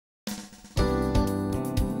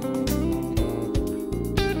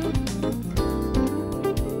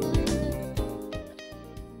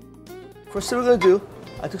First thing we're gonna do,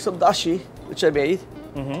 I took some dashi, which I made.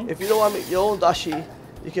 If you don't want to make your own dashi,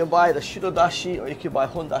 you can buy the shiro dashi or you can buy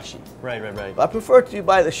hon dashi. Right, right, right. But I prefer to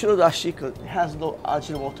buy the shiro dashi because it has no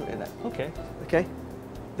ajinomoto in it. Okay. Okay.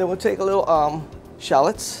 Then we'll take a little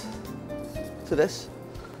shallots to this.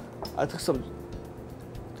 I took some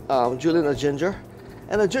julienne or ginger.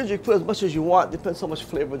 And the ginger you put as much as you want, depends how much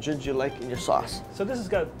flavor of ginger you like in your sauce. So this has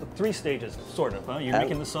got 3 stages, sort of, huh? You're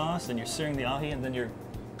making the sauce, then you're searing the ahi, and then you're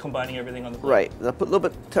combining everything on the plate. Right. And I put a little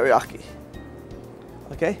bit of teriyaki.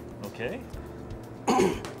 Okay? Okay.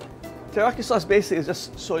 Teriyaki sauce basically is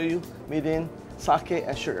just soyu, mirin, sake,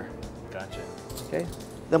 and sugar. Gotcha. Okay?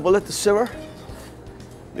 Then we'll let it simmer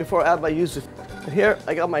before I add my yuzu. And here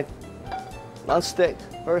I got my non-stick,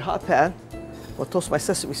 very hot pan. I'll toast my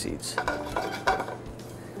sesame seeds.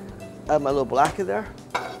 Add my little black in there.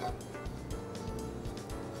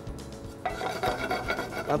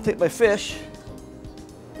 I'll take my fish.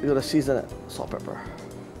 We're gonna season it, salt, pepper.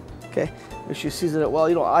 Okay? Make sure you season it well.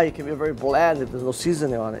 You know, ahi can be very bland if there's no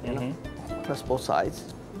seasoning on it, you know? Press both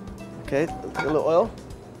sides. Okay, take a little oil.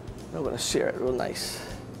 And we're gonna sear it real nice.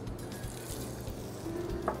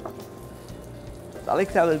 I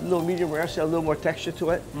like to have a little medium rare so a little more texture to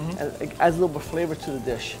it, and it adds a little more flavor to the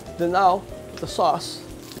dish. Then now, the sauce,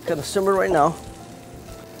 it's gonna simmer right now.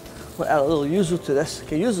 We'll add a little yuzu to this.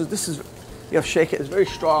 Okay, yuzu, this is, you have to shake it, it's very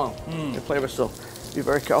strong in flavor, so be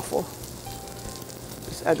very careful.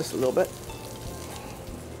 Just add just a little bit.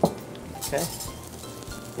 Okay,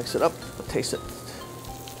 mix it up, taste it.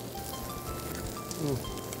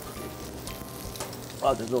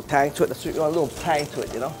 Wow, there's a little tang to it, that's what you want, a little tang to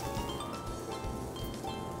it, you know?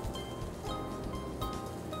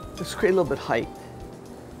 Just create a little bit of height,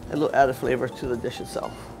 a little added flavor to the dish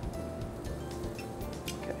itself.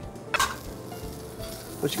 Okay.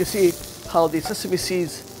 But you can see how the sesame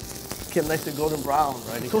seeds became nice and golden brown.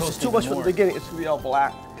 Right. If it's too much from the beginning, it's gonna be all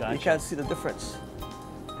black. Gotcha. You can't see the difference.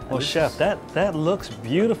 Well, chef, that looks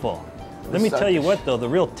beautiful. Let me tell you what, though, the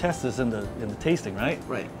real test is in the tasting, right?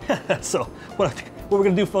 Right. So what we're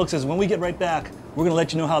gonna do, folks, is when we get right back, we're gonna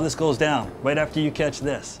let you know how this goes down right after you catch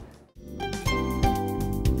this.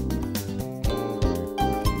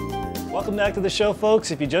 Welcome back to the show,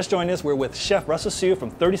 folks. If you just joined us, we're with Chef Russell Siu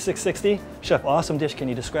from 3660. Chef, awesome dish. Can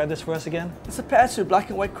you describe this for us again? It's a pad-seared black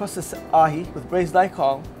and white crusted ahi with braised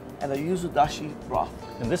daikon and a yuzu dashi broth.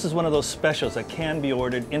 And this is one of those specials that can be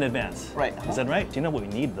ordered in advance. Right. Is that right? Do you know what we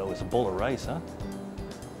need, though? Is a bowl of rice, huh?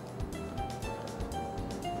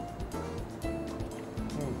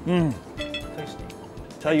 Tasty.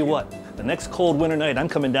 Tell you what, the next cold winter night, I'm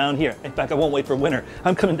coming down here. In fact, I won't wait for winter.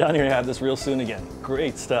 I'm coming down here to have this real soon again.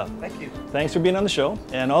 Great stuff. Thank you. Thanks for being on the show.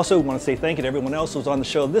 And also want to say thank you to everyone else who's on the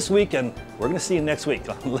show this week, and we're going to see you next week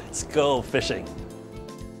on Let's Go Fishing.